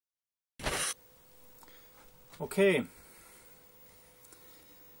Okay,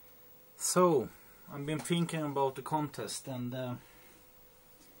 so I've been thinking about the contest, and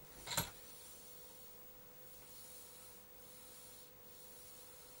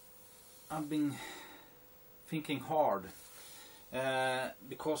I've been thinking hard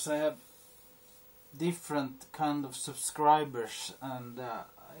because I have different kind of subscribers, and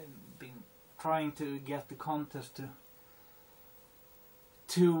I've been trying to get the contest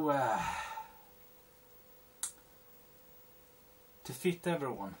to fit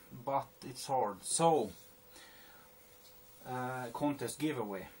everyone, but it's hard. So contest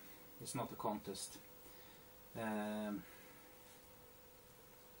giveaway. It's not a contest.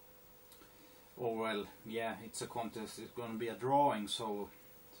 Or well, yeah, it's a contest. It's going to be a drawing, so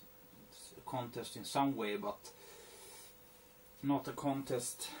it's a contest in some way, but not a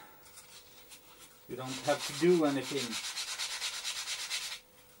contest. You don't have to do anything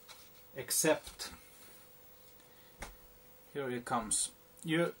except, here it comes.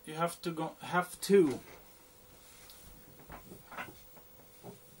 You have to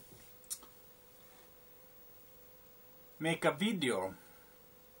make a video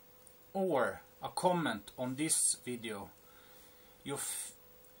or a comment on this video. You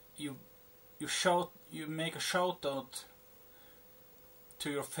make a shout out to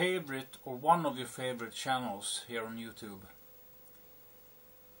your favorite or one of your favorite channels here on YouTube,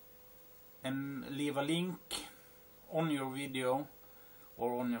 and leave a link on your video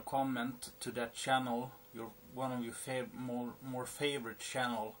or on your comment to that channel, one of your more favorite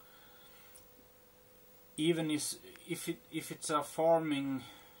channel. Even if it's a farming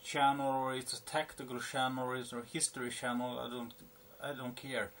channel, or it's a tactical channel, or it's a history channel, I don't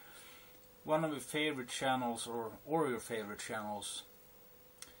care. One of your favorite channels or your favorite channels.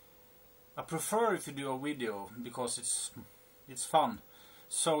 I prefer if you do a video because it's fun.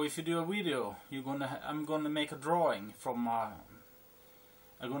 So if you do a video, I'm gonna make a drawing from. I'm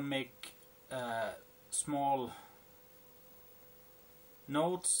gonna make small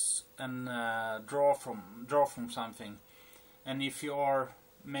notes and draw from something. And if you are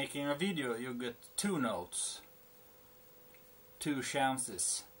making a video, you get 2 notes, 2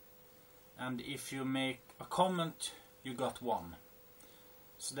 chances. And if you make a comment, you got 1.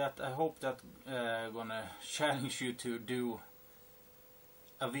 So that I hope that gonna challenge you to do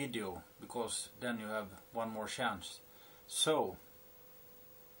a video, because then you have 1 more chance. So,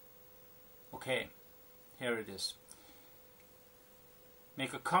 okay, here it is.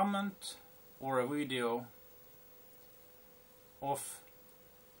 Make a comment or a video of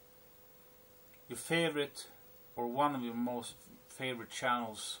your favorite or one of your most favorite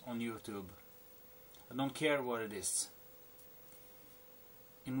channels on YouTube. I don't care what it is,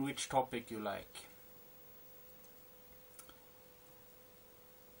 in which topic you like.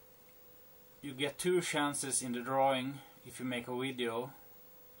 You get 2 chances in the drawing if you make a video,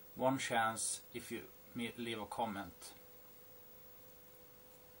 1 chance if you leave a comment.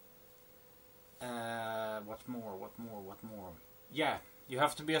 What more? Yeah, you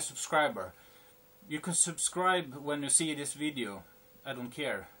have to be a subscriber. You can subscribe when you see this video. I don't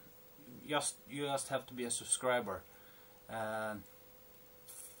care. You just have to be a subscriber.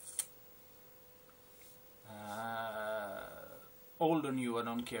 Old or new, I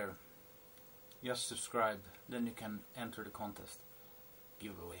don't care. Just subscribe, then you can enter the contest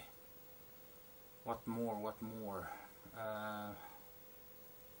giveaway. What more?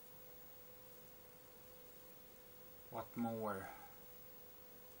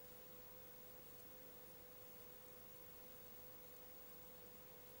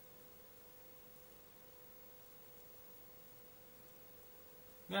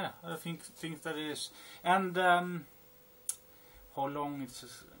 Yeah, I think that it is. And how long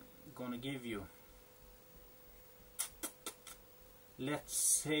it's gonna give you?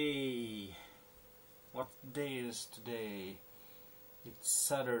 Let's say, what day is today? It's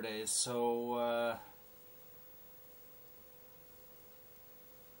Saturday, so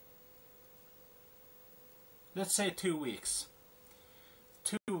let's say 2 weeks.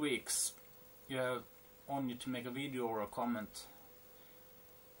 2 weeks you have on you to make a video or a comment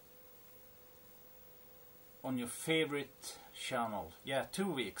on your favorite channel. Yeah, 2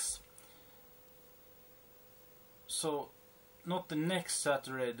 weeks. So not the next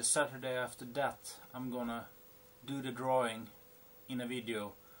Saturday, the Saturday after that, I'm gonna do the drawing in a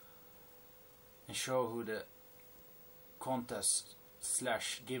video and show who the contest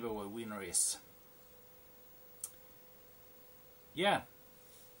 / giveaway winner is. Yeah,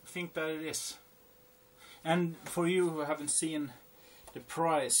 I think that it is. And for you who haven't seen the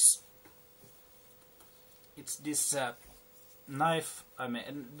prize, it's this knife I made,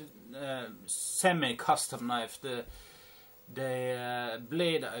 semi-custom knife. The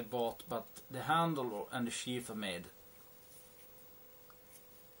blade I bought, but the handle and the sheath I made.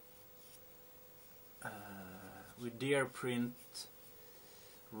 With deer print,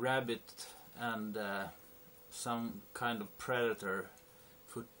 rabbit, and some kind of predator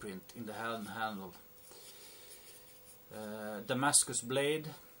footprint in the handle. Damascus blade.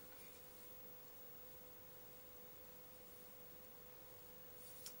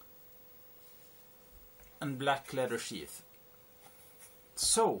 And black leather sheath.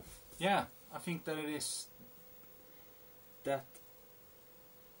 So, yeah, I think that it is that.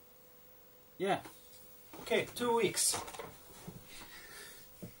 Yeah. Okay, 2 weeks.